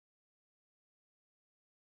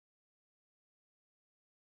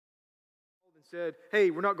and said,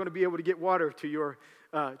 hey, we're not going to be able to get water to your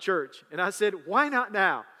church. And I said, why not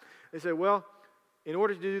now? They said, well, in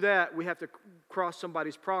order to do that, we have to cross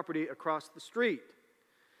somebody's property across the street.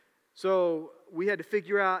 So we had to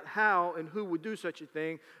figure out how and who would do such a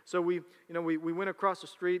thing. So we went across the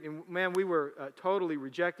street, and man, we were totally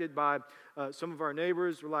rejected by some of our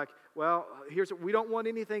neighbors. We're like, well, we don't want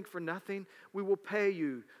anything for nothing. We will pay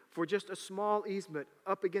you for just a small easement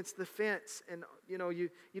up against the fence, and you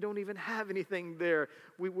don't even have anything there.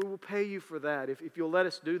 We will pay you for that if you'll let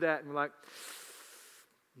us do that. And we're like,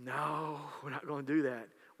 no, we're not going to do that.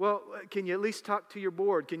 Well, can you at least talk to your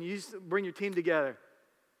board? Can you bring your team together?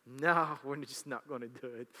 No, we're just not going to do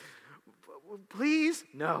it. Please?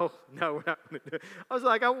 No, we're not going to do it. I was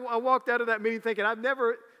like, I walked out of that meeting thinking, I've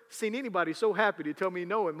never seen anybody so happy to tell me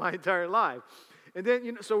no in my entire life. And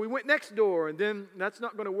then, so we went next door, and then that's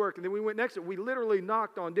not going to work. And then we went next door. We literally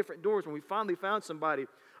knocked on different doors when we finally found somebody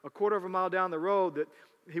a quarter of a mile down the road that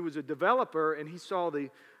he was a developer, and he saw the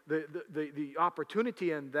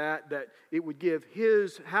opportunity in that it would give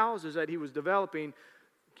his houses that he was developing,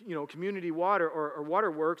 community water or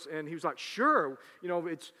waterworks. And he was like, sure,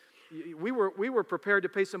 we were prepared to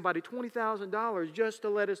pay somebody $20,000 just to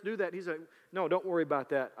let us do that. He's like, no, don't worry about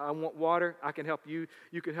that. I want water. I can help you.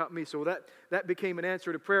 You can help me. So that became an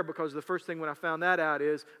answer to prayer, because the first thing when I found that out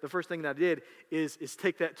the first thing that I did is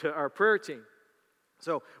take that to our prayer team.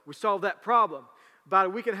 So we solved that problem. About a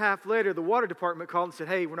week and a half later, the water department called and said,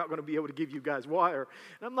 hey, we're not going to be able to give you guys water.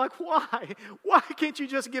 And I'm like, why? Why can't you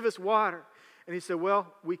just give us water? And he said,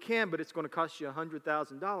 well, we can, but it's going to cost you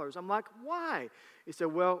 $100,000. I'm like, why? He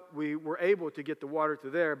said, well, we were able to get the water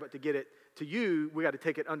to there, but to get it to you, we got to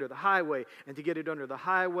take it under the highway. And to get it under the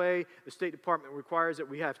highway, the State Department requires that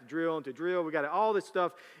we have to drill. And to drill, all this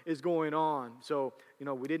stuff is going on. So,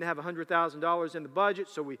 we didn't have $100,000 in the budget,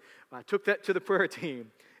 so I took that to the prayer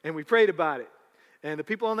team, and we prayed about it. And the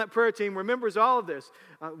people on that prayer team were members of all of this.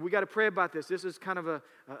 We got to pray about this. This is kind of a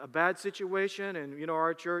bad situation, and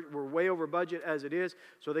our church, we're way over budget as it is.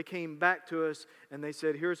 So they came back to us and they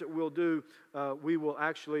said, here's what we'll do. We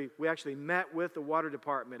actually met with the water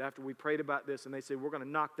department after we prayed about this, and they said, we're going to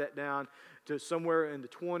knock that down to somewhere in the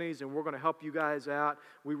 20s, and we're going to help you guys out.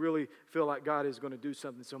 We really feel like God is going to do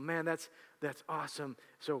something. So man, that's awesome.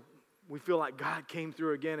 So we feel like God came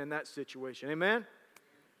through again in that situation. Amen?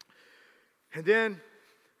 And then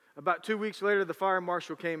about 2 weeks later, the fire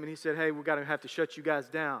marshal came and he said, hey, we're going to have to shut you guys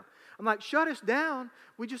down. I'm like, shut us down?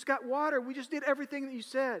 We just got water. We just did everything that you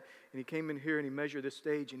said. And he came in here and he measured this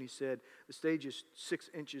stage, and he said, the stage is 6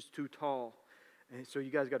 inches too tall. And so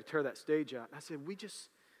you guys got to tear that stage out. And I said, we just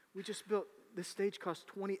built, this stage cost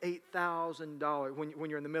 $28,000. When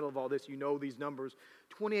you're in the middle of all this, you know these numbers.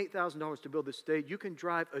 $28,000 to build this stage. You can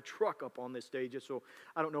drive a truck up on this stage. So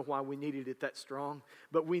I don't know why we needed it that strong,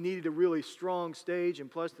 but we needed a really strong stage,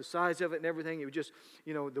 and plus the size of it and everything. It was just,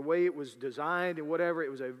 the way it was designed and whatever.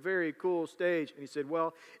 It was a very cool stage. And he said,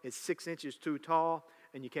 well, it's 6 inches too tall,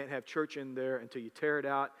 and you can't have church in there until you tear it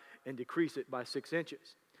out and decrease it by 6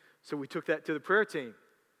 inches. So we took that to the prayer team.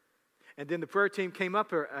 And then the prayer team came up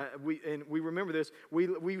here, we remember this. We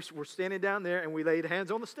were standing down there, and we laid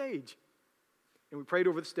hands on the stage. And we prayed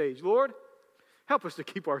over the stage. Lord, help us to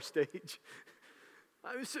keep our stage.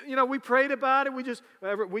 We prayed about it.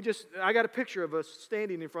 I got a picture of us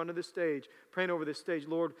standing in front of the stage, praying over this stage.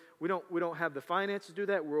 Lord, we don't have the finances to do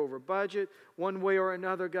that. We're over budget one way or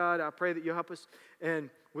another, God. I pray that you'll help us. And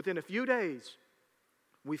within a few days,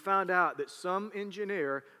 we found out that some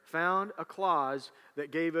engineer found a clause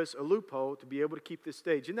that gave us a loophole to be able to keep this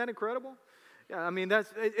stage. Isn't that incredible? Yeah,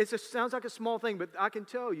 it just sounds like a small thing, but I can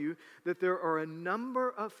tell you that there are a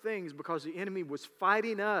number of things, because the enemy was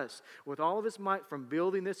fighting us with all of his might from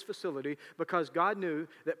building this facility, because God knew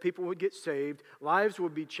that people would get saved, lives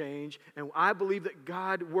would be changed, and I believe that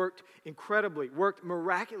God worked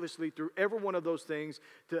miraculously through every one of those things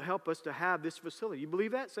to help us to have this facility. You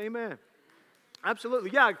believe that? Say amen.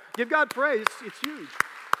 Absolutely. Yeah, give God praise. It's huge.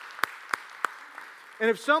 And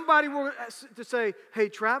if somebody were to say, hey,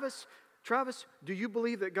 Travis, do you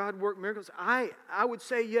believe that God worked miracles? I would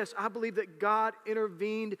say yes. I believe that God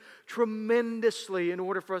intervened tremendously in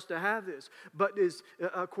order for us to have this. But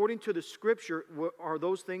according to the Scripture, are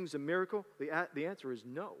those things a miracle? The answer is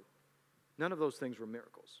no. None of those things were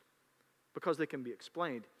miracles, because they can be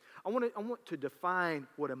explained. I want to define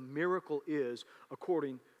what a miracle is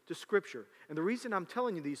according to Scripture. And the reason I'm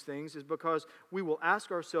telling you these things is because we will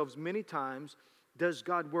ask ourselves many times, does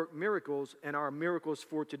God work miracles, and are miracles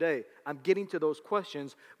for today? I'm getting to those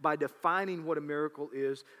questions by defining what a miracle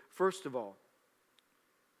is, first of all.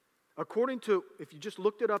 According to, if you just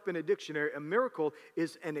looked it up in a dictionary, a miracle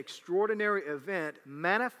is an extraordinary event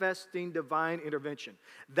manifesting divine intervention.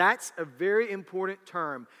 That's a very important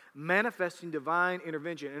term, manifesting divine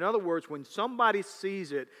intervention. In other words, when somebody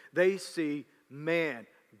sees it, they see, man,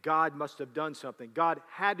 God must have done something. God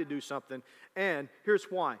had to do something. And here's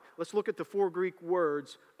why. Let's look at the 4 Greek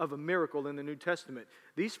words of a miracle in the New Testament.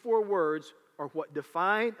 These 4 words are what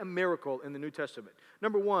define a miracle in the New Testament.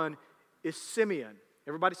 Number 1 is Simeon.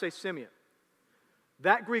 Everybody say Simeon.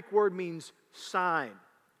 That Greek word means sign.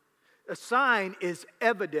 A sign is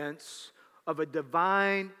evidence of a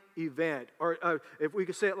divine event. Or if we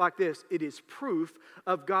could say it like this, it is proof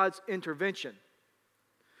of God's intervention.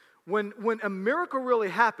 When a miracle really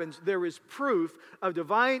happens, there is proof of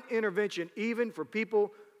divine intervention even for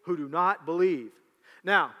people who do not believe.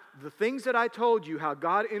 Now, the things that I told you, how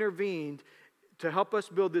God intervened to help us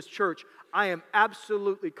build this church, I am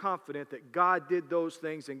absolutely confident that God did those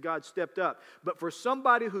things and God stepped up. But for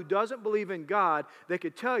somebody who doesn't believe in God, they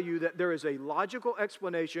could tell you that there is a logical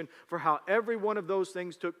explanation for how every one of those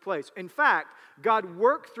things took place. In fact, God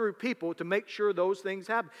worked through people to make sure those things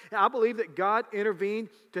happened. And I believe that God intervened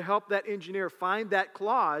to help that engineer find that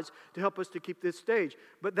clause to help us to keep this stage.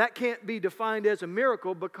 But that can't be defined as a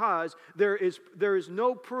miracle because there is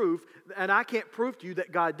no proof, and I can't prove to you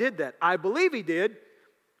that God did that. I believe He did.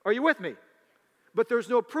 Are you with me? But there's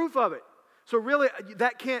no proof of it. So really,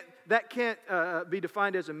 that can't be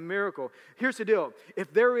defined as a miracle. Here's the deal.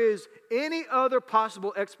 If there is any other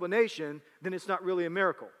possible explanation, then it's not really a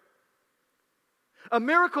miracle. A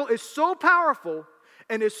miracle is so powerful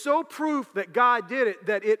and is so proof that God did it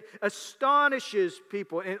that it astonishes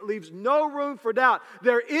people and it leaves no room for doubt.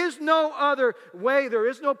 There is no other way, there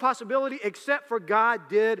is no possibility except for God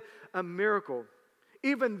did a miracle.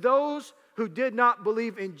 Even those who did not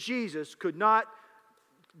believe in Jesus could not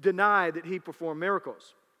deny that He performed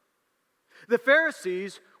miracles. The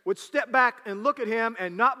Pharisees would step back and look at Him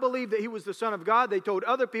and not believe that He was the Son of God. They told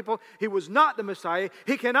other people He was not the Messiah.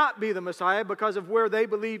 He cannot be the Messiah because of where they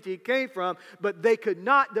believed He came from, but they could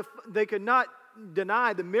not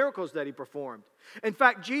deny the miracles that He performed. In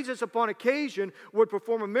fact, Jesus upon occasion would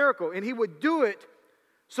perform a miracle, and He would do it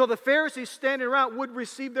so the Pharisees standing around would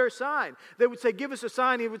receive their sign. They would say, give us a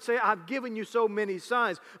sign. He would say, I've given you so many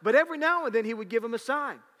signs. But every now and then He would give them a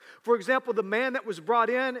sign. For example, the man that was brought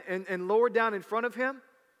in and lowered down in front of Him,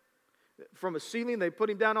 from a ceiling, they put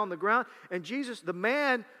him down on the ground. And Jesus, the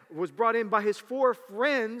man, was brought in by his 4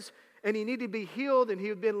 friends, and he needed to be healed, and he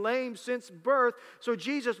had been lame since birth. So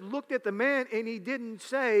Jesus looked at the man, and He didn't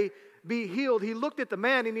say, be healed. He looked at the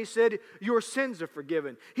man, and He said, your sins are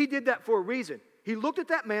forgiven. He did that for a reason. He looked at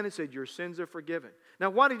that man and said, your sins are forgiven. Now,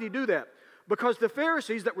 why did He do that? Because the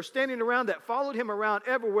Pharisees that were standing around, that followed Him around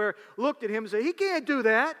everywhere, looked at Him and said, He can't do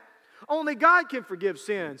that. Only God can forgive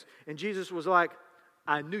sins. And Jesus was like,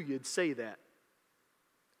 I knew you'd say that.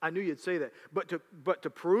 I knew you'd say that. But to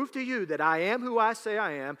prove to you that I am who I say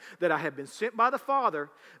I am, that I have been sent by the Father,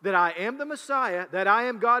 that I am the Messiah, that I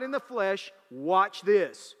am God in the flesh, watch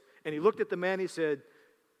this. And He looked at the man, He said,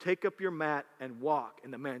 take up your mat and walk.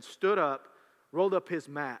 And the man stood up, rolled up his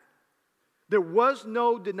mat. There was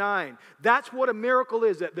no denying. That's what a miracle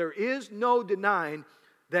is, that there is no denying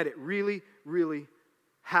that it really, really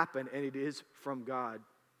happened, and it is from God.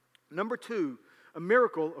 Number 2, a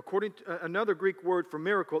miracle, according to another Greek word for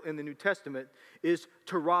miracle in the New Testament, is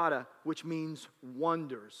terata, which means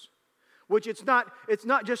wonders. Which it's not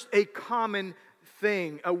just a common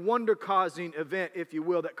thing, a wonder-causing event, if you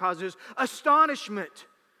will, that causes astonishment.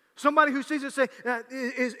 Somebody who sees it say,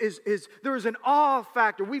 there is an awe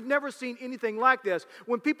factor. We've never seen anything like this.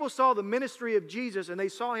 When people saw the ministry of Jesus and they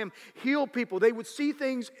saw Him heal people, they would see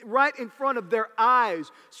things right in front of their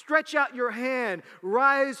eyes. Stretch out your hand,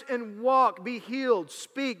 rise and walk, be healed,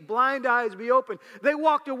 speak, blind eyes be opened. They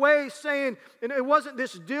walked away saying, and it wasn't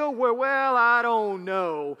this deal where, well, I don't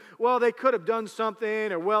know. Well, they could have done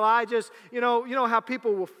something, or well, I just, you know how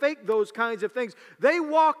people will fake those kinds of things. They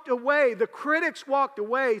walked away, the critics walked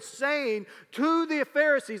away, saying to the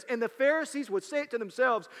Pharisees, and the Pharisees would say it to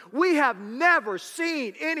themselves, we have never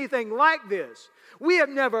seen anything like this. We have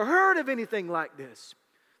never heard of anything like this.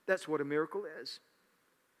 That's what a miracle is.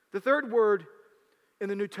 The third word in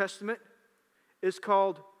the New Testament is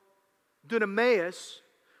called dunamis,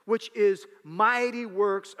 which is mighty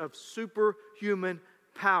works of superhuman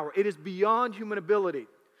power. It is beyond human ability.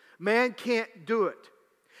 Man can't do it.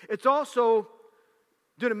 It's also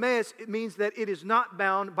dunamis, it means that it is not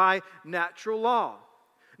bound by natural law.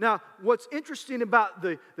 Now, what's interesting about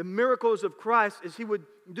the miracles of Christ is He would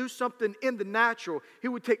do something in the natural. He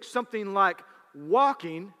would take something like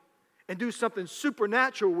walking and do something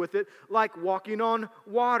supernatural with it, like walking on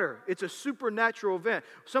water. It's a supernatural event.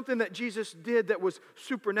 Something that Jesus did that was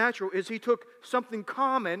supernatural is he took something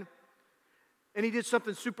common and he did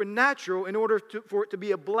something supernatural in order for it to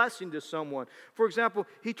be a blessing to someone. For example,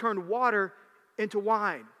 he turned water into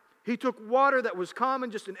wine. He took water that was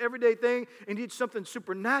common, just an everyday thing, and he did something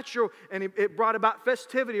supernatural, and it brought about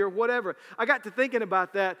festivity or whatever. I got to thinking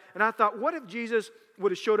about that, and I thought, what if Jesus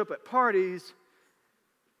would have showed up at parties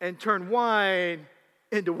and turned wine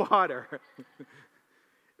into water?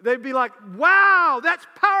 They'd be like, wow, that's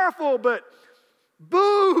powerful, but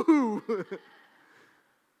boo!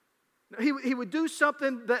 He would do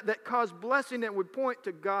something that caused blessing that would point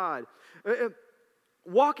to God.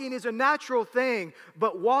 Walking is a natural thing,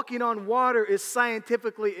 but walking on water is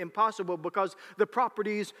scientifically impossible because the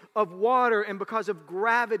properties of water and because of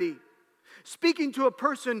gravity. Speaking to a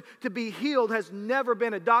person to be healed has never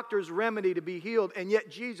been a doctor's remedy to be healed, and yet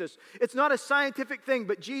Jesus, it's not a scientific thing,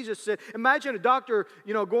 but Jesus said, imagine a doctor,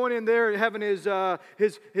 going in there and having his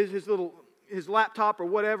laptop or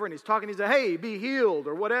whatever, and he's talking, he said, hey, be healed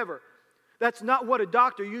or whatever. That's not what a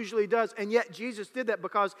doctor usually does, and yet Jesus did that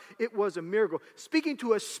because it was a miracle. Speaking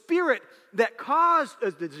to a spirit that caused a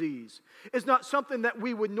disease is not something that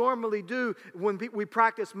we would normally do when we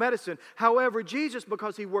practice medicine. However, Jesus,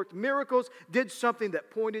 because he worked miracles, did something that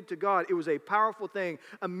pointed to God. It was a powerful thing.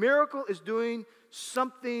 A miracle is doing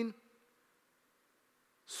something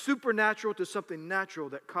supernatural to something natural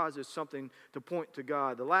that causes something to point to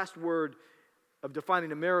God. The last word of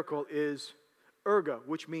defining a miracle is erga,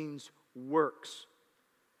 which means works.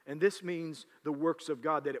 And this means the works of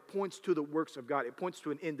God, that it points to the works of God. It points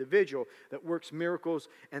to an individual that works miracles,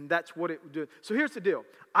 and that's what it would do. So here's the deal.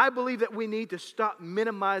 I believe that we need to stop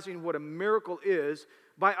minimizing what a miracle is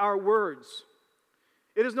by our words.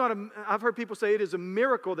 It is not I've heard people say it is a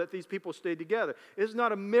miracle that these people stayed together. It is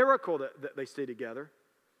not a miracle that they stayed together.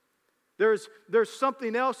 There's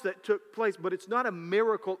something else that took place, but it's not a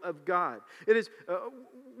miracle of God. It is.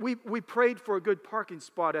 We prayed for a good parking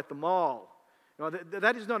spot at the mall.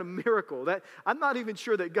 That is not a miracle. I'm not even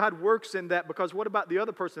sure that God works in that, because what about the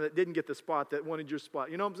other person that didn't get the spot that wanted your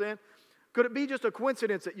spot? You know what I'm saying? Could it be just a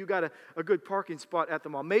coincidence that you got a good parking spot at the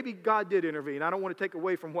mall? Maybe God did intervene. I don't want to take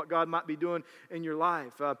away from what God might be doing in your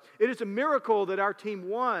life. It is a miracle that our team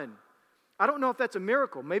won. I don't know if that's a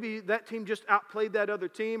miracle. Maybe that team just outplayed that other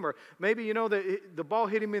team, or maybe, the ball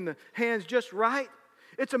hit him in the hands just right.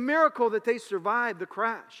 It's a miracle that they survived the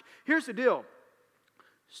crash. Here's the deal.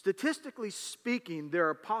 Statistically speaking, there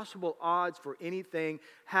are possible odds for anything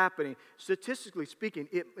happening. Statistically speaking,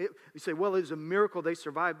 you say, well, it's a miracle they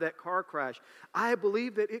survived that car crash. I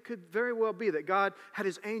believe that it could very well be that God had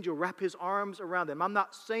his angel wrap his arms around them. I'm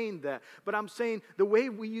not saying that, but I'm saying the way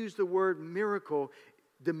we use the word miracle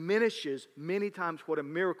diminishes many times what a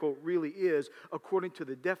miracle really is, according to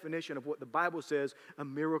the definition of what the Bible says a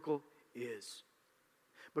miracle is.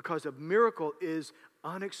 Because a miracle is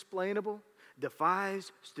unexplainable,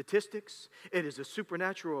 defies statistics. It is a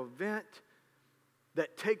supernatural event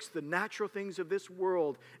that takes the natural things of this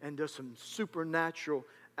world and does some supernatural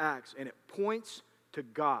acts. And it points to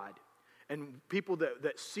God. And people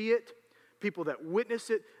that see it, people that witness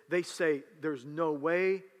it, they say there's no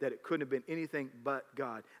way that it couldn't have been anything but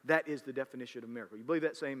God. That is the definition of miracle. You believe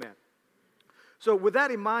that? Say amen. So with that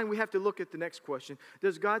in mind, we have to look at the next question.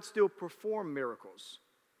 Does God still perform miracles?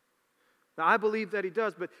 Now, I believe that he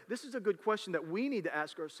does, but this is a good question that we need to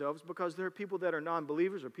ask ourselves, because there are people that are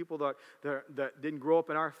non-believers or people that didn't grow up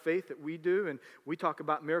in our faith that we do, and we talk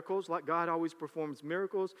about miracles like God always performs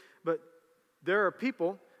miracles, but there are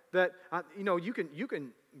people that, you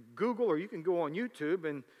can Google or you can go on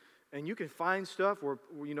YouTube and you can find stuff of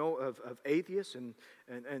atheists and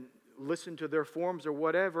listen to their forums or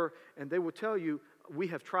whatever, and they will tell you, we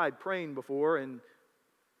have tried praying before, and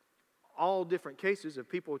all different cases of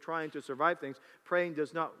people trying to survive things, praying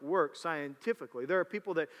does not work scientifically. There are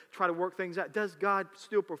people that try to work things out. Does God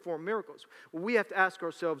still perform miracles? Well, we have to ask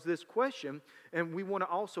ourselves this question, and we want to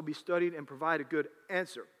also be studied and provide a good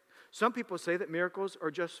answer. Some people say that miracles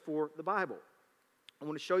are just for the Bible. I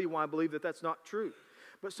want to show you why I believe that that's not true.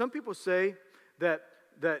 But some people say that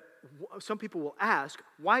some people will ask,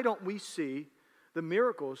 why don't we see the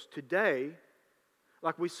miracles today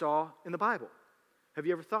like we saw in the Bible? Have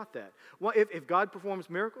you ever thought that? Well, if God performs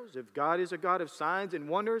miracles, if God is a God of signs and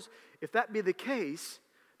wonders, if that be the case,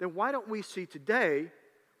 then why don't we see today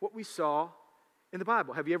what we saw in the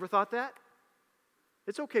Bible? Have you ever thought that?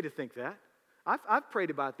 It's okay to think that. I've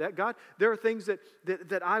prayed about that. God, there are things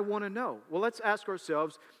that I want to know. Well, let's ask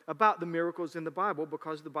ourselves about the miracles in the Bible,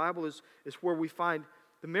 because the Bible is where we find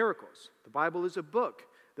the miracles. The Bible is a book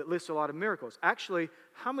that lists a lot of miracles. Actually,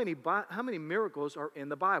 how many miracles are in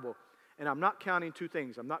the Bible? And I'm not counting two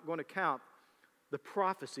things. I'm not going to count the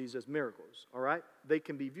prophecies as miracles, all right? They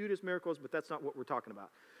can be viewed as miracles, but that's not what we're talking about.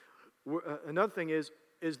 Another thing is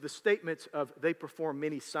the statements of they perform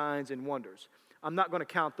many signs and wonders. I'm not going to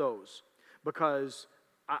count those because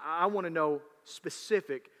I want to know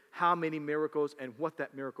specific how many miracles and what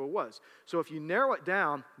that miracle was. So if you narrow it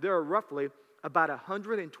down, there are roughly about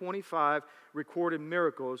 125 recorded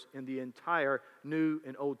miracles in the entire New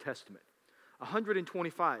and Old Testament.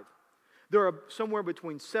 125. There are somewhere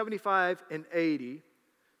between 75 and 80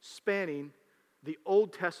 spanning the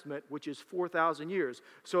Old Testament, which is 4,000 years.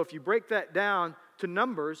 So if you break that down to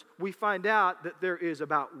numbers, we find out that there is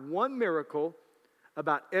about one miracle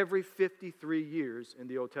about every 53 years in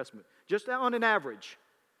the Old Testament. Just on an average,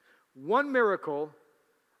 one miracle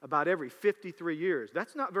about every 53 years.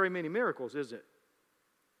 That's not very many miracles, is it?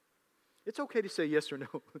 It's okay to say yes or no.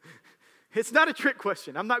 It's not a trick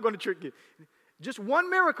question. I'm not going to trick you. Just one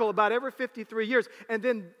miracle about every 53 years. And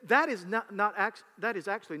then that is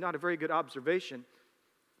actually not a very good observation.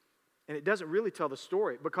 And it doesn't really tell the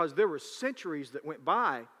story because there were centuries that went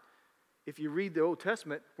by, if you read the Old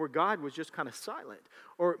Testament, where God was just kind of silent.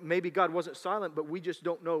 Or maybe God wasn't silent, but we just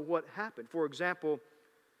don't know what happened. For example,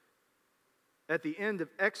 at the end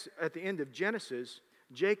of Genesis,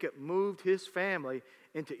 Jacob moved his family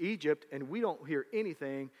into Egypt, and we don't hear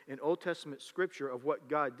anything in Old Testament scripture of what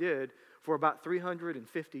God did for about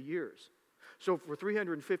 350 years. So for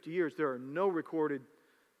 350 years, there are no recorded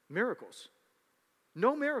miracles.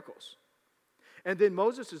 No miracles. And then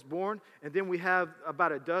Moses is born, and then we have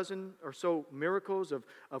about a dozen or so miracles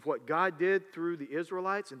of what God did through the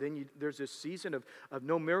Israelites, and then there's this season of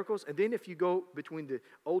no miracles. And then if you go between the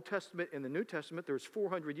Old Testament and the New Testament, there's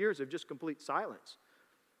 400 years of just complete silence.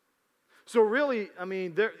 So really, I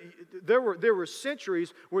mean, there were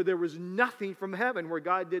centuries where there was nothing from heaven, where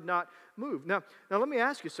God did not move. Now let me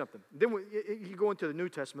ask you something. Then you go into the New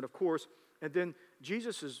Testament, of course, and then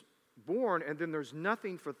Jesus is born, and then there's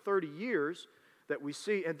nothing for 30 years that we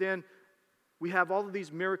see, and then we have all of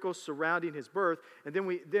these miracles surrounding his birth, and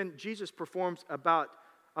then Jesus performs about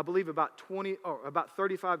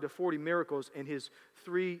 35 to 40 miracles in his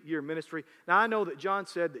 3-year ministry. Now I know that John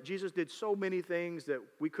said that Jesus did so many things that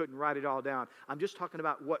we couldn't write it all down. I'm just talking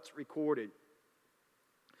about what's recorded.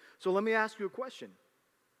 So let me ask you a question.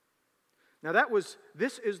 Now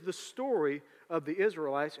this is the story of the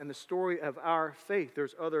Israelites and the story of our faith.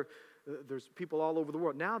 There's people all over the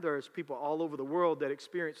world. Now there's people all over the world that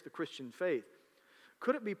experience the Christian faith.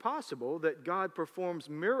 Could it be possible that God performs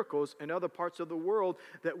miracles in other parts of the world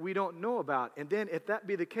that we don't know about? And then if that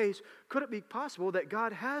be the case, could it be possible that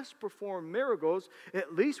God has performed miracles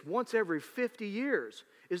at least once every 50 years?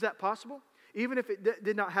 Is that possible? Even if it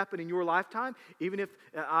did not happen in your lifetime, even if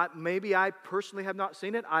maybe I personally have not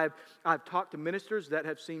seen it, I've talked to ministers that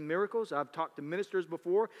have seen miracles. I've talked to ministers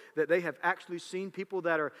before that they have actually seen people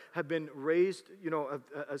that have been raised,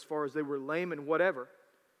 as far as they were lame and whatever.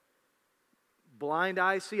 Blind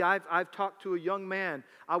eyes see. I've talked to a young man.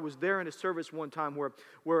 I was there in a service one time where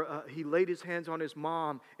he laid his hands on his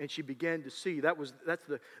mom and she began to see. That's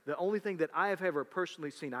the only thing that I have ever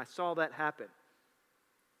personally seen. I saw that happen.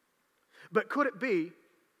 But could it be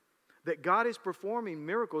that God is performing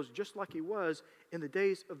miracles just like he was in the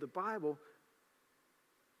days of the Bible,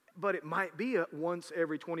 but it might be once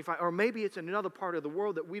every 25, or maybe it's in another part of the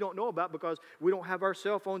world that we don't know about because we don't have our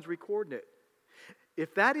cell phones recording it?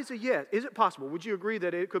 If that is a yes, is it possible? Would you agree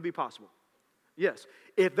that it could be possible? Yes.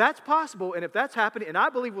 If that's possible and if that's happening, and I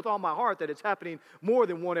believe with all my heart that it's happening more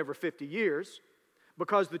than one every 50 years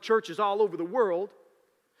because the church is all over the world,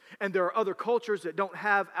 and there are other cultures that don't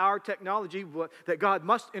have our technology, that God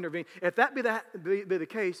must intervene. If that be the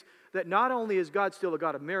case, that not only is God still a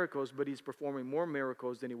God of miracles, but he's performing more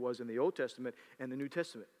miracles than he was in the Old Testament and the New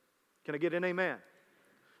Testament. Can I get an amen?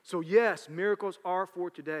 So yes, miracles are for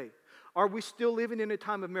today. Are we still living in a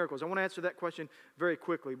time of miracles? I want to answer that question very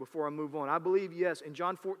quickly before I move on. I believe yes. In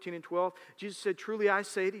John 14 and 12, Jesus said, "Truly I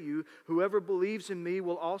say to you, whoever believes in me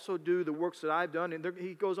will also do the works that I've done." And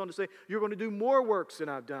he goes on to say, "You're going to do more works than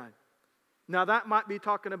I've done." Now that might be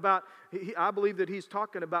talking about, I believe that he's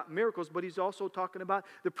talking about miracles, but he's also talking about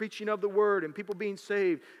the preaching of the word and people being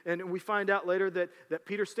saved. And we find out later that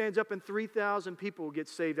Peter stands up and 3,000 people get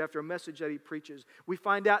saved after a message that he preaches. We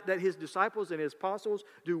find out that his disciples and his apostles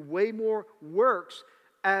do way more works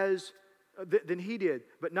than he did,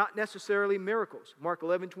 but not necessarily miracles. Mark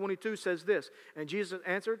 11:22 says this, and Jesus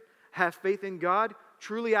answered, "Have faith in God.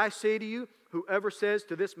 Truly I say to you, whoever says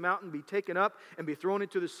to this mountain, be taken up and be thrown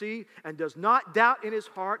into the sea, and does not doubt in his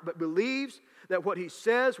heart, but believes that what he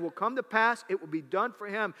says will come to pass, it will be done for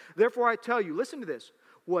him. Therefore I tell you, listen to this,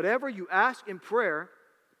 whatever you ask in prayer,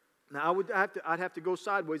 now I'd have to go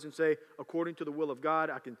sideways and say, according to the will of God.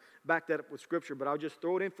 I can back that up with Scripture, but I'll just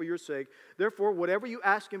throw it in for your sake. Therefore, whatever you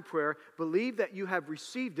ask in prayer, believe that you have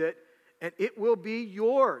received it, and it will be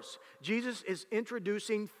yours. Jesus is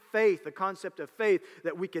introducing faith, the concept of faith,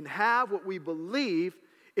 that we can have what we believe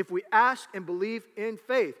if we ask and believe in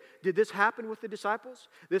faith. Did this happen with the disciples?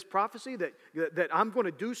 This prophecy that I'm going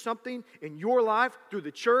to do something in your life through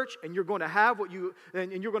the church, and you're going to have what you,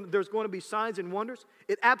 and there's going to be signs and wonders?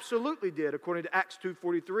 It absolutely did. According to Acts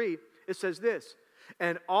 2:43, it says this,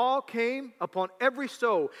 and all came upon every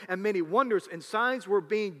soul, and many wonders and signs were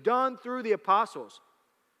being done through the apostles.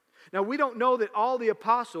 Now, we don't know that all the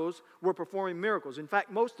apostles were performing miracles. In fact,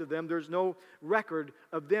 most of them, there's no record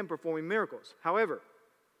of them performing miracles. However,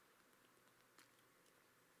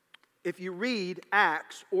 if you read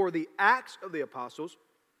Acts or the Acts of the Apostles,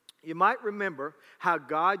 you might remember how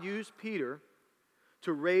God used Peter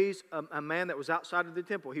to raise a man that was outside of the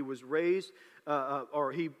temple. He was raised,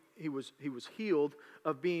 he was healed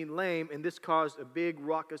of being lame, and this caused a big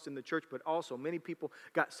ruckus in the church, but also many people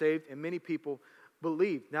got saved and many people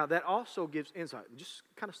believed. Now that also gives insight, just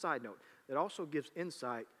kind of side note, that also gives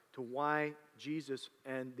insight to why Jesus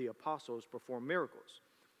and the apostles performed miracles,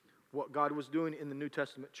 what God was doing in the New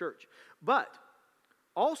Testament church. But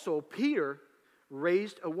also Peter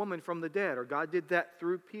raised a woman from the dead, or God did that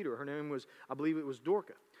through Peter. Her name was, I believe it was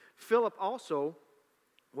Dorcas. Philip also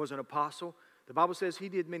was an apostle. The Bible says he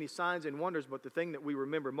did many signs and wonders, but the thing that we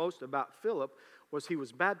remember most about Philip was he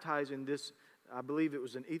was baptized in this, I believe it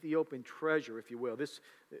was an Ethiopian treasure, if you will. This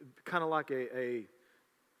kind of like a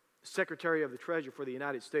secretary of the treasury for the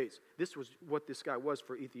United States. This was what this guy was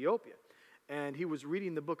for Ethiopia. And he was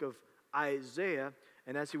reading the book of Isaiah,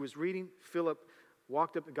 and as he was reading, Philip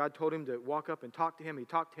walked up, and God told him to walk up and talk to him. He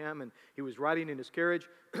talked to him, and he was riding in his carriage,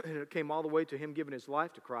 and it came all the way to him giving his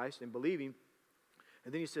life to Christ and believing.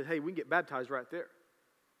 And then he said, hey, we can get baptized right there.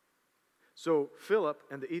 So Philip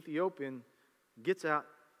and the Ethiopian gets out.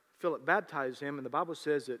 Philip baptized him, and the Bible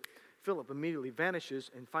says that Philip immediately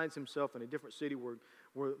vanishes and finds himself in a different city where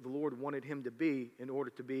the Lord wanted him to be in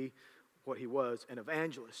order to be what he was, an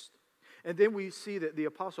evangelist. And then we see that the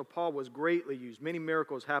Apostle Paul was greatly used. Many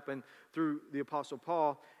miracles happened through the Apostle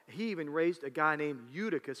Paul. He even raised a guy named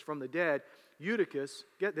Eutychus from the dead. Eutychus,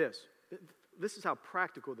 get this. This is how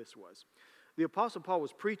practical this was. The Apostle Paul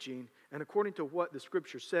was preaching, and according to what the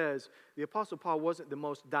Scripture says, the Apostle Paul wasn't the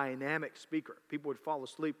most dynamic speaker. People would fall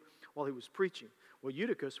asleep while he was preaching. Well,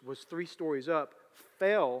 Eutychus was 3 stories up,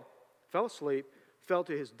 fell asleep, fell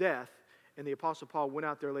to his death, and the Apostle Paul went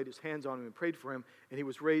out there, laid his hands on him, and prayed for him, and he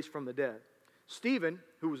was raised from the dead. Stephen,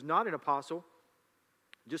 who was not an apostle,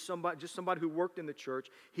 just somebody who worked in the church,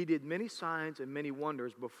 he did many signs and many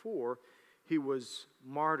wonders before he was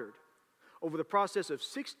martyred. Over the process of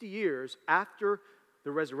 60 years after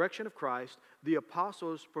the resurrection of Christ, the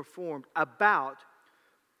apostles performed about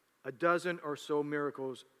a dozen or so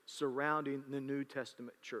miracles surrounding the New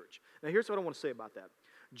Testament church. Now, here's what I want to say about that.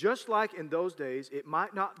 Just like in those days, it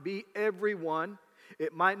might not be everyone,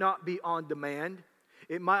 it might not be on demand,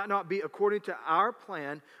 it might not be according to our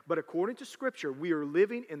plan, but according to Scripture, we are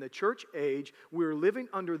living in the church age. We are living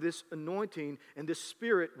under this anointing and this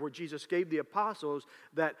spirit where Jesus gave the apostles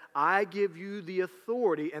that I give you the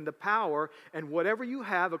authority and the power, and whatever you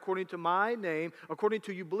have according to my name, according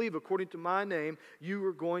to you believe, according to my name, you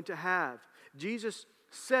are going to have. Jesus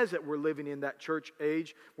says that we're living in that church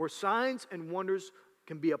age where signs and wonders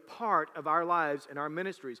can be a part of our lives and our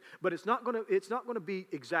ministries. But it's not going to be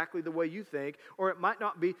exactly the way you think, or it might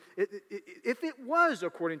not be. If it was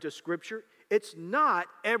according to Scripture, it's not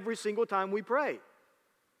every single time we pray.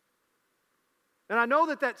 And I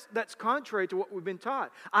know that's contrary to what we've been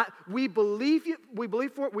taught. We believe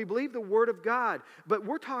the Word of God, but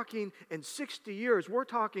we're talking in 60 years, we're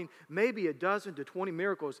talking maybe a dozen to 20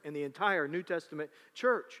 miracles in the entire New Testament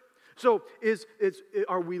church. So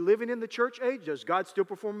are we living in the church age? Does God still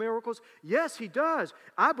perform miracles? Yes, He does.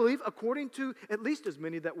 I believe according to at least as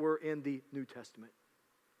many that were in the New Testament.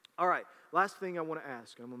 All right, last thing I want to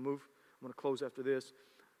ask, and I'm going to close after this.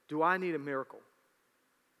 Do I need a miracle?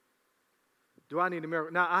 Do I need a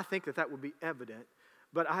miracle? Now, I think that would be evident,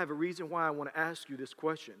 but I have a reason why I want to ask you this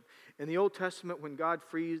question. In the Old Testament, when God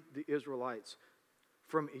freed the Israelites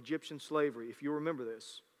from Egyptian slavery, if you remember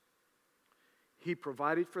this, He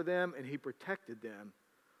provided for them and He protected them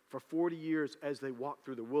for 40 years as they walked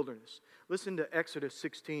through the wilderness. Listen to Exodus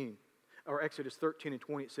 13 and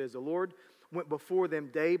 20. It says, the Lord went before them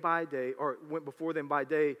day by day, or went before them by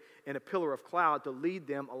day in a pillar of cloud to lead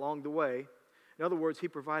them along the way. In other words, he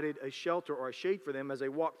provided a shelter or a shade for them as they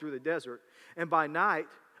walked through the desert. And by night,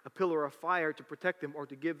 a pillar of fire to protect them or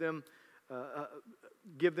to give them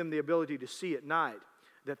the ability to see at night,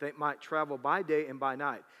 that they might travel by day and by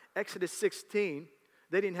night. Exodus 16,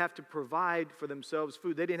 they didn't have to provide for themselves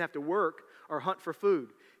food. They didn't have to work or hunt for food.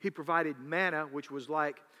 He provided manna, which was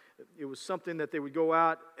like, it was something that they would go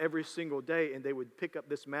out every single day and they would pick up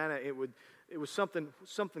this manna. It was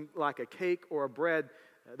something like a cake or a bread.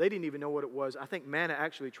 They didn't even know what it was. I think manna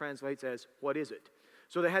actually translates as, what is it?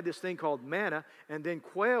 So they had this thing called manna, and then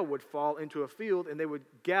quail would fall into a field and they would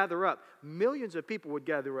gather up. Millions of people would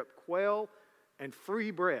gather up quail and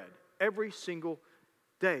free bread every single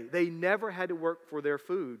day. They never had to work for their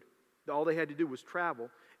food. All they had to do was travel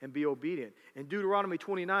and be obedient. In Deuteronomy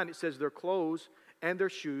 29, it says their clothes and their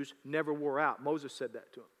shoes never wore out. Moses said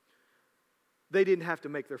that to them. They didn't have to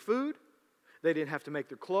make their food. They didn't have to make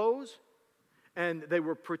their clothes. And they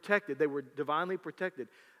were protected. They were divinely protected.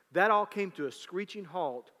 That all came to a screeching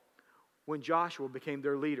halt when Joshua became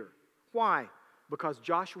their leader. Why? Because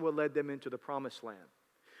Joshua led them into the promised land.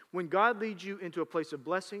 When God leads you into a place of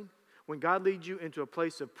blessing, when God leads you into a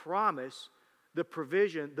place of promise, the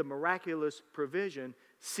provision, the miraculous provision,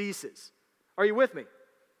 ceases. Are you with me?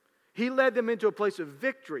 He led them into a place of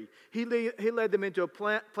victory. He led them into a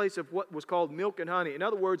place of what was called milk and honey. In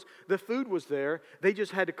other words, the food was there. They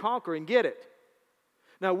just had to conquer and get it.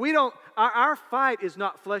 Now, our fight is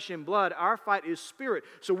not flesh and blood. Our fight is spirit.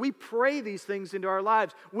 So we pray these things into our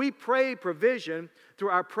lives. We pray provision through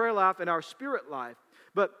our prayer life and our spirit life.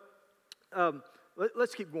 But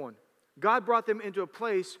let's keep going. God brought them into a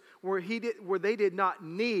place where they did not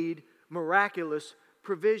need miraculous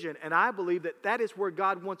provision. And I believe that is where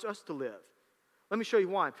God wants us to live. Let me show you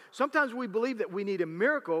why. Sometimes we believe that we need a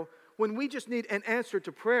miracle when we just need an answer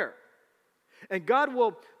to prayer. And God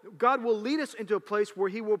will lead us into a place where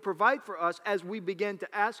He will provide for us as we begin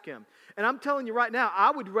to ask Him. And I'm telling you right now,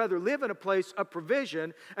 I would rather live in a place of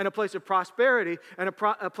provision and a place of prosperity and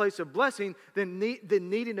a place of blessing than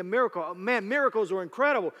needing a miracle. Man, miracles are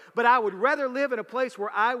incredible, but I would rather live in a place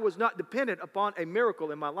where I was not dependent upon a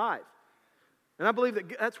miracle in my life. And I believe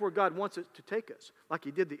that's where God wants us to take us, like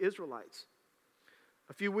He did the Israelites.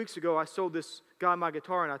 A few weeks ago, I sold this guy my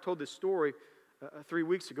guitar, and I told this story 3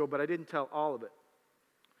 weeks ago, but I didn't tell all of it.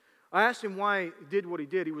 I asked him why he did what he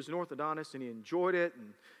did. He was an orthodontist, and he enjoyed it,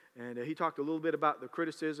 and he talked a little bit about the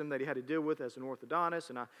criticism that he had to deal with as an orthodontist,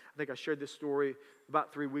 and I think I shared this story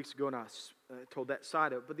about 3 weeks ago, and I told that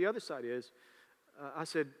side of it. But the other side is, I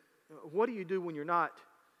said, what do you do when you're not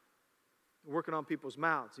working on people's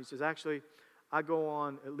mouths? He says, actually, I go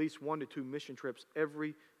on at least 1 to 2 mission trips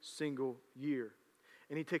every single year.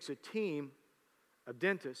 And he takes a team of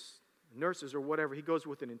dentists, nurses or whatever. He goes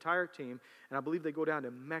with an entire team, and I believe they go down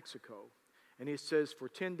to Mexico. And he says for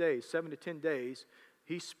 10 days, 7 to 10 days,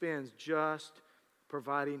 he spends just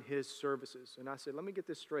providing his services. And I said, let me get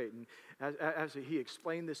this straight. And as he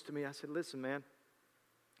explained this to me, I said, listen, man,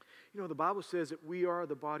 you know, the Bible says that we are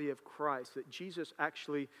the body of Christ, that Jesus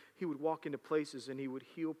actually, He would walk into places and He would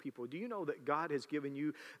heal people. Do you know that God has given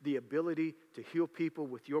you the ability to heal people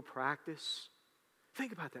with your practice?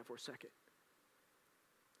 Think about that for a second.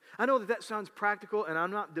 I know that sounds practical, and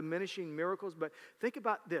I'm not diminishing miracles, but think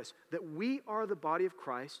about this, that we are the body of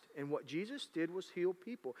Christ, and what Jesus did was heal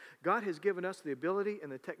people. God has given us the ability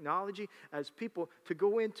and the technology as people to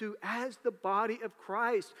go into, as the body of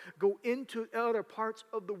Christ, go into other parts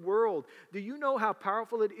of the world. Do you know how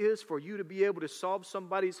powerful it is for you to be able to solve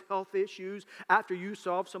somebody's health issues? After you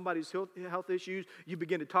solve somebody's health issues, you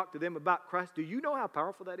begin to talk to them about Christ. Do you know how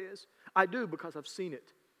powerful that is? I do, because I've seen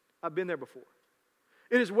it. I've been there before.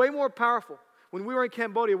 It is way more powerful. When we were in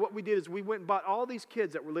Cambodia, what we did is we went and bought all these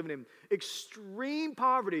kids that were living in extreme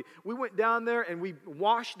poverty. We went down there and we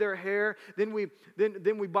washed their hair. Then we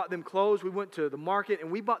bought them clothes. We went to the market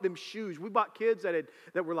and we bought them shoes. We bought kids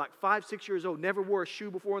that were like 5, 6 years old, never wore a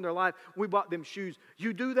shoe before in their life. We bought them shoes.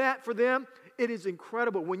 You do that for them, it is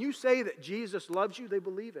incredible. When you say that Jesus loves you, they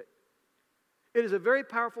believe it. It is a very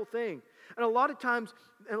powerful thing. And a lot of times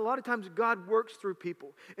God works through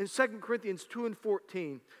people. In 2 Corinthians 2 and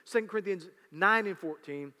 14, 2 Corinthians 9 and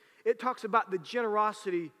 14, it talks about the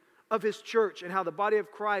generosity of His church and how the body of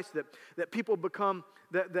Christ, that people become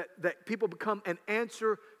an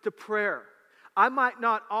answer to prayer. I might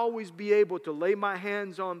not always be able to lay my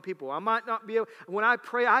hands on people. I might not be able, when I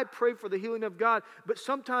pray for the healing of God. But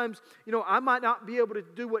sometimes, I might not be able to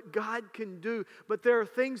do what God can do. But there are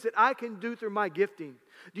things that I can do through my gifting.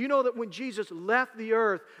 Do you know that when Jesus left the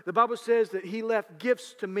earth, the Bible says that He left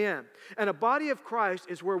gifts to men? And a body of Christ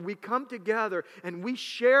is where we come together and we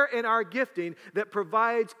share in our gifting that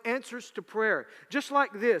provides answers to prayer. Just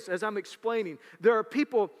like this, as I'm explaining, there are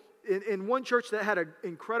people in one church that had an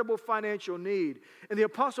incredible financial need. And the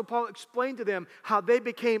Apostle Paul explained to them how they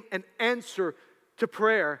became an answer to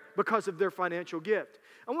prayer because of their financial gift.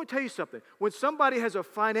 I want to tell you something. When somebody has a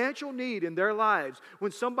financial need in their lives,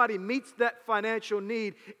 when somebody meets that financial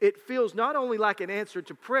need, it feels not only like an answer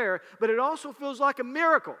to prayer, but it also feels like a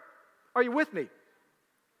miracle. Are you with me?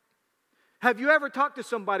 Have you ever talked to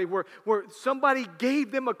somebody where somebody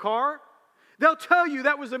gave them a car? They'll tell you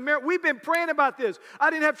that was a miracle. We've been praying about this.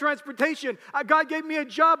 I didn't have transportation. God gave me a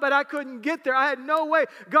job, but I couldn't get there. I had no way.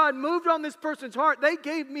 God moved on this person's heart. They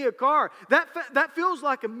gave me a car. That feels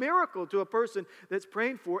like a miracle to a person that's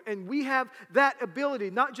praying for. And we have that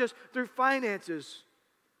ability, not just through finances,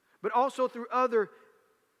 but also through other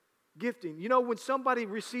gifting. When somebody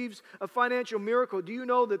receives a financial miracle, do you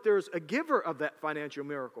know that there's a giver of that financial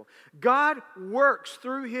miracle? God works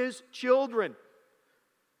through His children.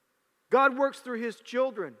 God works through His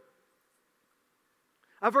children.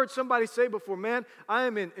 I've heard somebody say before, man, I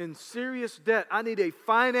am in serious debt. I need a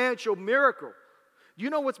financial miracle. Do you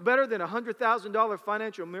know what's better than a $100,000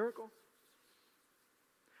 financial miracle?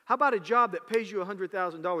 How about a job that pays you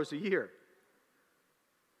 $100,000 a year?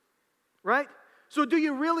 Right? So do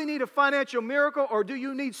you really need a financial miracle, or do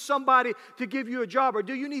you need somebody to give you a job, or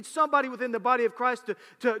do you need somebody within the body of Christ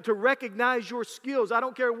to recognize your skills? I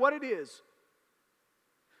don't care what it is.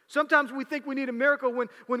 Sometimes we think we need a miracle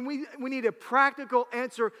when we need a practical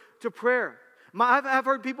answer to prayer. I've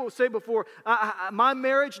heard people say before, my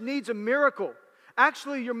marriage needs a miracle.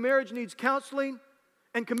 Actually, your marriage needs counseling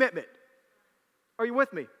and commitment. Are you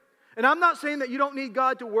with me? And I'm not saying that you don't need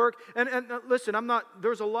God to work. And listen,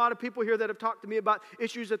 there's a lot of people here that have talked to me about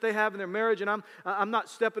issues that they have in their marriage, and I'm not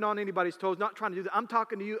stepping on anybody's toes, not trying to do that. I'm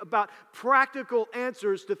talking to you about practical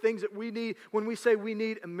answers to things that we need when we say we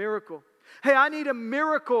need a miracle. Hey, I need a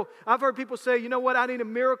miracle. I've heard people say, you know what, I need a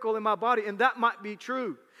miracle in my body, and that might be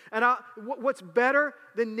true. And what's better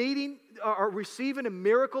than needing or receiving a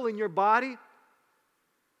miracle in your body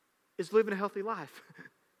is living a healthy life.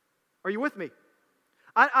 Are you with me?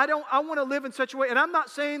 I want to live in such a way, and I'm not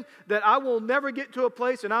saying that I will never get to a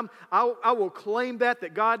place, and I will claim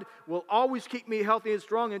that God will always keep me healthy and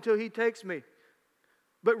strong until He takes me.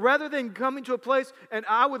 But rather than coming to a place, and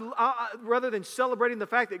rather than celebrating the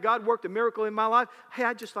fact that God worked a miracle in my life, hey,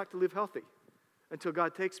 I'd just like to live healthy until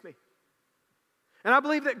God takes me. And I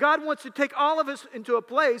believe that God wants to take all of us into a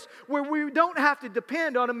place where we don't have to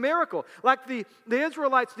depend on a miracle. Like the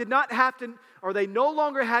Israelites did not have to, or they no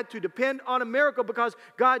longer had to depend on a miracle because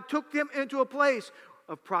God took them into a place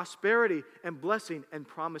of prosperity and blessing and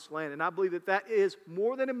promised land. And I believe that is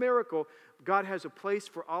more than a miracle. God has a place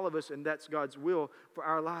for all of us, and that's God's will for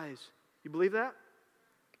our lives. You believe that?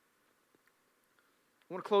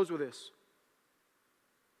 I want to close with this.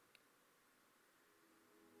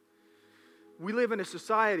 We live in a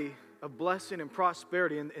society of blessing and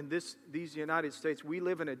prosperity. In these United States, we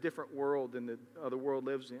live in a different world than the other world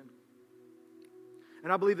lives in.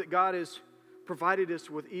 And I believe that God has provided us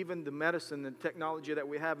with even the medicine and technology that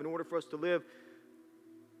we have in order for us to live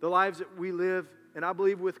the lives that we live. And I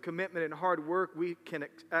believe with commitment and hard work, we can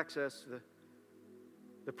access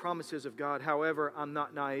the promises of God. However, I'm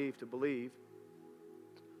not naive to believe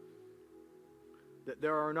that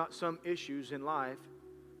there are not some issues in life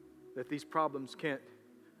that these problems can't,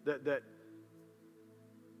 that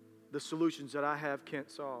the solutions that I have can't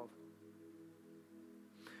solve.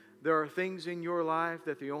 There are things in your life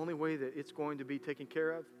that the only way that it's going to be taken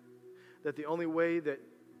care of, that the only way that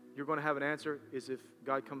you're going to have an answer is if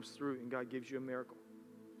God comes through and God gives you a miracle.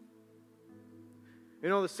 You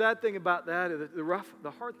know, the sad thing about that,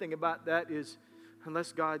 the hard thing about that is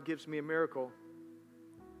unless God gives me a miracle,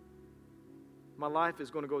 my life is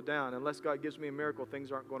going to go down. Unless God gives me a miracle,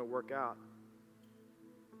 things aren't going to work out.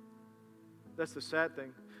 That's the sad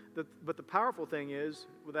thing. But the powerful thing is,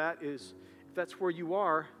 if that's where you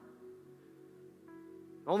are,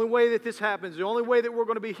 the only way that this happens, the only way that we're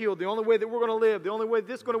going to be healed, the only way that we're going to live, the only way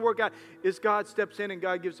this is going to work out is God steps in and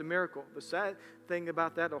God gives a miracle. The sad thing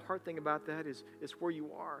about that, the hard thing about that is where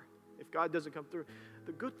you are if God doesn't come through.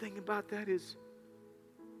 The good thing about that is,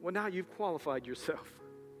 well, now you've qualified yourself.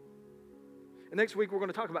 And next week we're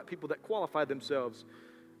going to talk about people that qualify themselves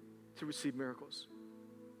to receive miracles.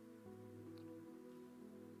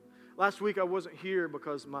 Last week I wasn't here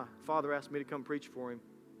because my father asked me to come preach for him.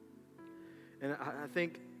 And I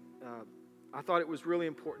think I thought it was really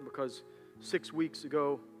important because 6 months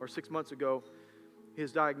ago, he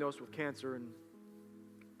was diagnosed with cancer, and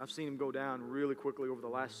I've seen him go down really quickly over the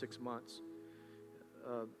last 6 months.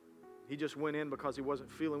 He just went in because he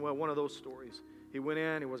wasn't feeling well. One of those stories. He went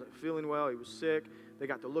in, he wasn't feeling well, he was sick. They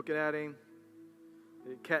got to looking at him.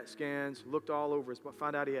 They did CAT scans, looked all over us, but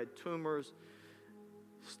found out he had tumors.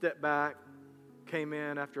 Stepped back, came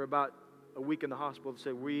in after about a week in the hospital to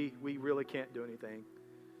say, we really can't do anything.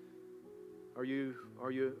 Are you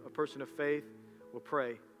a person of faith? Well,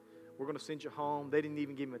 pray. We're going to send you home. They didn't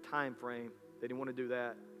even give him a time frame. They didn't want to do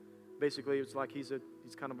that. Basically, it's like he's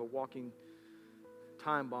kind of a walking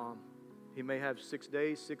time bomb. He may have 6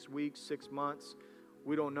 days, 6 weeks, 6 months.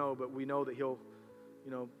 We don't know, but we know that he'll,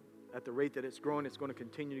 at the rate that it's growing, it's going to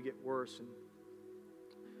continue to get worse. And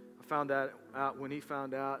I found that out when he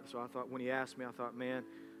found out. So I thought, when he asked me, I thought, man,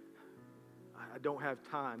 I don't have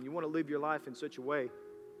time. You want to live your life in such a way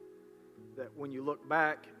that when you look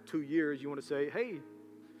back 2 years, you want to say, hey,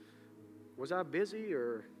 was I busy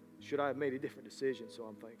or should I have made a different decision? So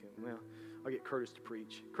I'm thinking, well, I'll get Curtis to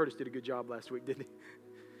preach. Curtis did a good job last week, didn't he?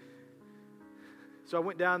 So I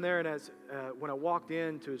went down there, and when I walked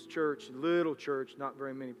into his church, little church, not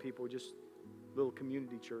very many people, just little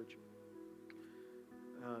community church,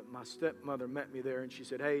 my stepmother met me there, and she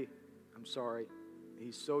said, hey, I'm sorry.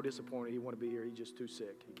 He's so disappointed. He want to be here. He's just too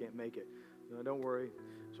sick. He can't make it. No, don't worry.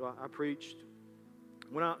 So I preached,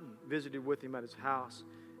 went out and visited with him at his house.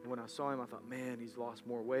 And when I saw him, I thought, man, he's lost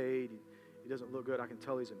more weight. He doesn't look good. I can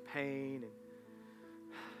tell he's in pain.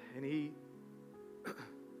 And he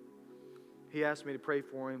asked me to pray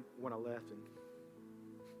for him when I left. And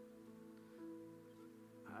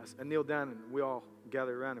I kneeled down, and we all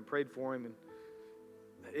gathered around and prayed for him. And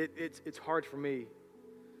it's hard for me.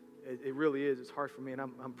 It really is. It's hard for me, and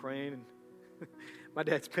I'm praying. And my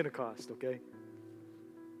dad's Pentecost, okay?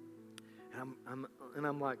 And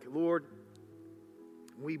I'm like, Lord,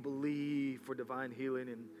 we believe for divine healing,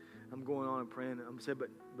 and I'm going on and praying. And I'm saying,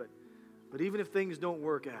 but even if things don't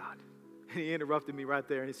work out, and he interrupted me right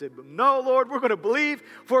there, and he said, but no, Lord, we're going to believe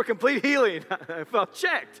for complete healing. I felt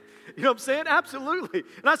checked. You know what I'm saying? Absolutely.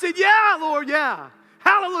 And I said, yeah, Lord, yeah.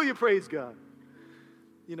 Hallelujah, praise God.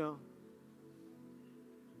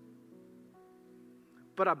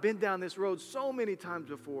 But I've been down this road so many times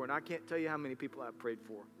before, and I can't tell you how many people I've prayed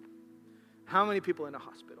for. How many people in the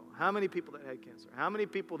hospital? How many people that had cancer? How many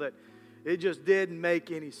people that it just didn't make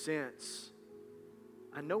any sense?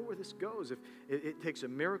 I know where this goes. If it takes a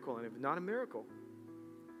miracle, and if not a miracle,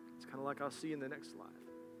 it's kind of like I'll see in the next life.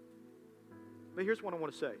 But here's what I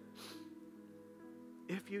want to say.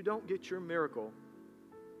 If you don't get your miracle,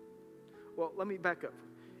 well, let me back up.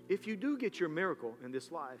 If you do get your miracle in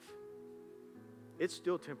this life, it's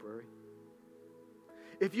still temporary.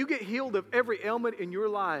 If you get healed of every ailment in your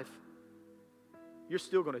life, you're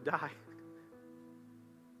still going to die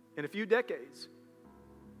in a few decades.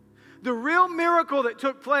 The real miracle that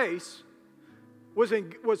took place was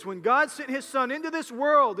when God sent His Son into this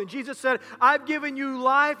world, and Jesus said, I've given you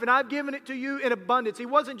life, and I've given it to you in abundance. He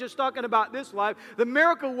wasn't just talking about this life. The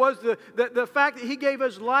miracle was the fact that He gave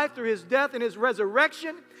us life through His death and His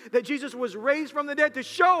resurrection, that Jesus was raised from the dead to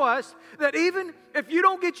show us that even if you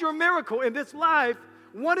don't get your miracle in this life,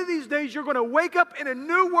 one of these days you're going to wake up in a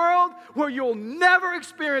new world where you'll never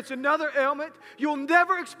experience another ailment. You'll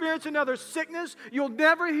never experience another sickness. You'll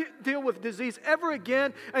never deal with disease ever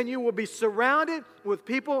again. And you will be surrounded with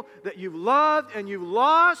people that you've loved and you've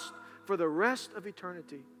lost for the rest of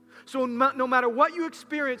eternity. So no matter what you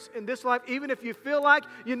experience in this life, even if you feel like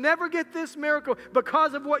you never get this miracle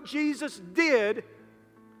because of what Jesus did,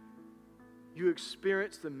 you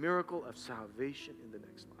experience the miracle of salvation in the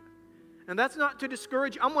next life. And that's not to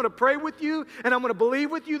discourage you. I'm going to pray with you, and I'm going to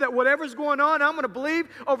believe with you that whatever's going on, I'm going to believe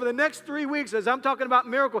over the next 3 weeks as I'm talking about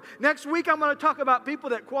miracle. Next week, I'm going to talk about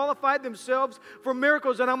people that qualified themselves for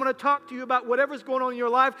miracles, and I'm going to talk to you about whatever's going on in your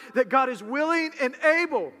life, that God is willing and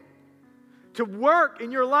able to work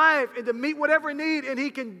in your life and to meet whatever need, and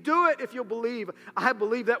He can do it if you'll believe. I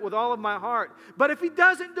believe that with all of my heart. But if He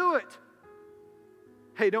doesn't do it,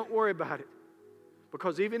 hey, don't worry about it.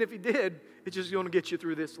 Because even if He did, it's just going to get you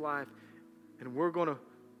through this life. And we're going to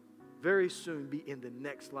very soon be in the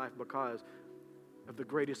next life because of the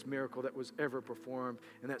greatest miracle that was ever performed.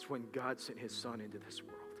 And that's when God sent His Son into this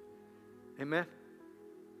world. Amen.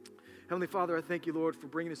 Heavenly Father, I thank you, Lord, for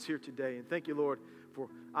bringing us here today. And thank you, Lord, for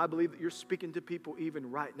I believe that you're speaking to people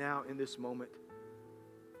even right now in this moment.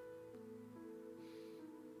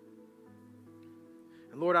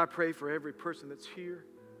 And Lord, I pray for every person that's here.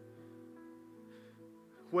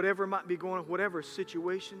 whatever might be going on, whatever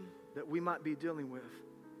situation that we might be dealing with,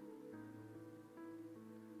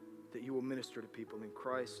 that you will minister to people in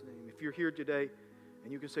Christ's name. If you're here today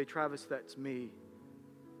and you can say, Travis, that's me.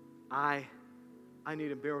 I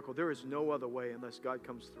need a miracle. There is no other way unless God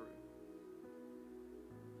comes through.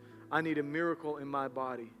 I need a miracle in my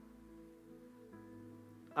body.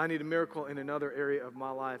 I need a miracle in another area of my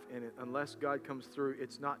life, and unless God comes through,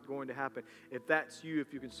 it's not going to happen. If that's you,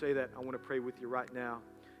 if you can say that, I want to pray with you right now.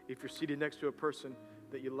 If you're seated next to a person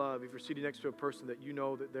that you love, if you're seated next to a person that you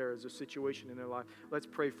know that there is a situation in their life, let's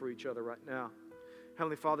pray for each other right now.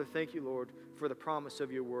 Heavenly Father, thank you, Lord, for the promise of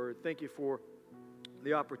your word. Thank you for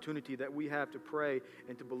the opportunity that we have to pray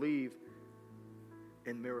and to believe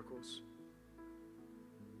in miracles.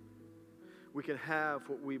 We can have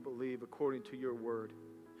what we believe according to your word.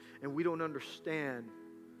 And we don't understand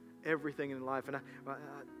everything in life. And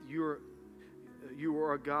you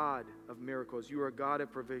are a God of miracles. You are a God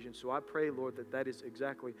of provision. So I pray, Lord, that is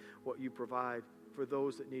exactly what you provide for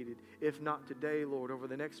those that need it. If not today, Lord, over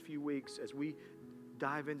the next few weeks, as we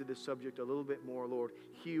dive into this subject a little bit more, Lord,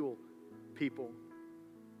 heal people,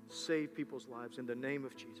 save people's lives in the name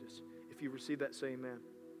of Jesus. If you receive that, say amen.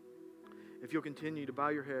 If you'll continue to bow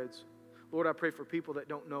your heads, Lord, I pray for people that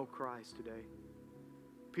don't know Christ today.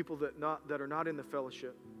 People that are not in the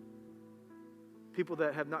fellowship. People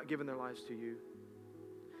that have not given their lives to you.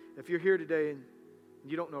 If you're here today and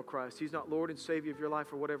you don't know Christ, He's not Lord and Savior of your life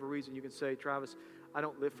for whatever reason, you can say, Travis, I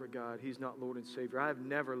don't live for God. He's not Lord and Savior. I have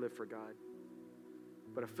never lived for God.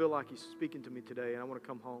 But I feel like He's speaking to me today and I want to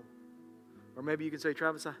come home. Or maybe you can say,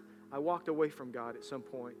 Travis, I walked away from God at some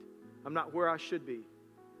point. I'm not where I should be.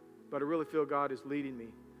 But I really feel God is leading me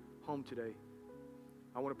home today.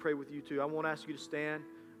 I want to pray with you too. I won't ask you to stand.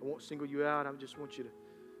 I won't single you out. I just want you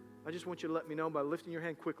to let me know by lifting your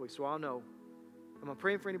hand quickly so I'll know. Am I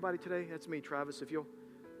praying for anybody today? That's me, Travis. If you'll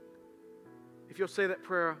say that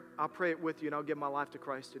prayer, I'll pray it with you and I'll give my life to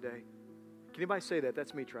Christ today. Can anybody say that?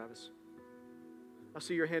 That's me, Travis. I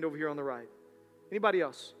see your hand over here on the right. Anybody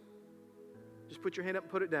else? Just put your hand up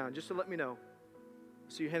and put it down just to let me know.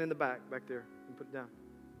 I see your hand in the back there. And put it down.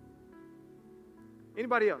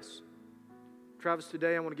 Anybody else? Travis,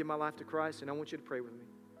 today I want to give my life to Christ and I want you to pray with me.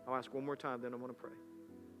 I'll ask one more time, then I want to pray.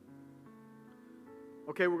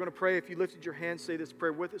 Okay, we're going to pray. If you lifted your hand, say this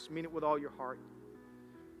prayer with us. Mean it with all your heart.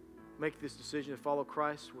 Make this decision to follow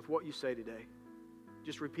Christ with what you say today.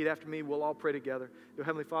 Just repeat after me. We'll all pray together. Dear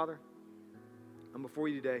Heavenly Father, I'm before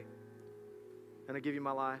you today, and I give you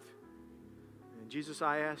my life. And Jesus,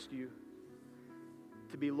 I ask you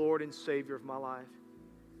to be Lord and Savior of my life,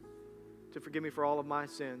 to forgive me for all of my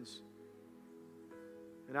sins.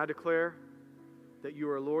 And I declare that you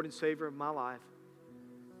are Lord and Savior of my life.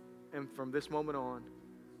 And from this moment on,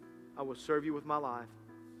 I will serve you with my life.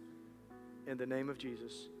 In the name of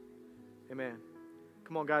Jesus. Amen.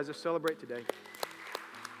 Come on, guys, let's celebrate today.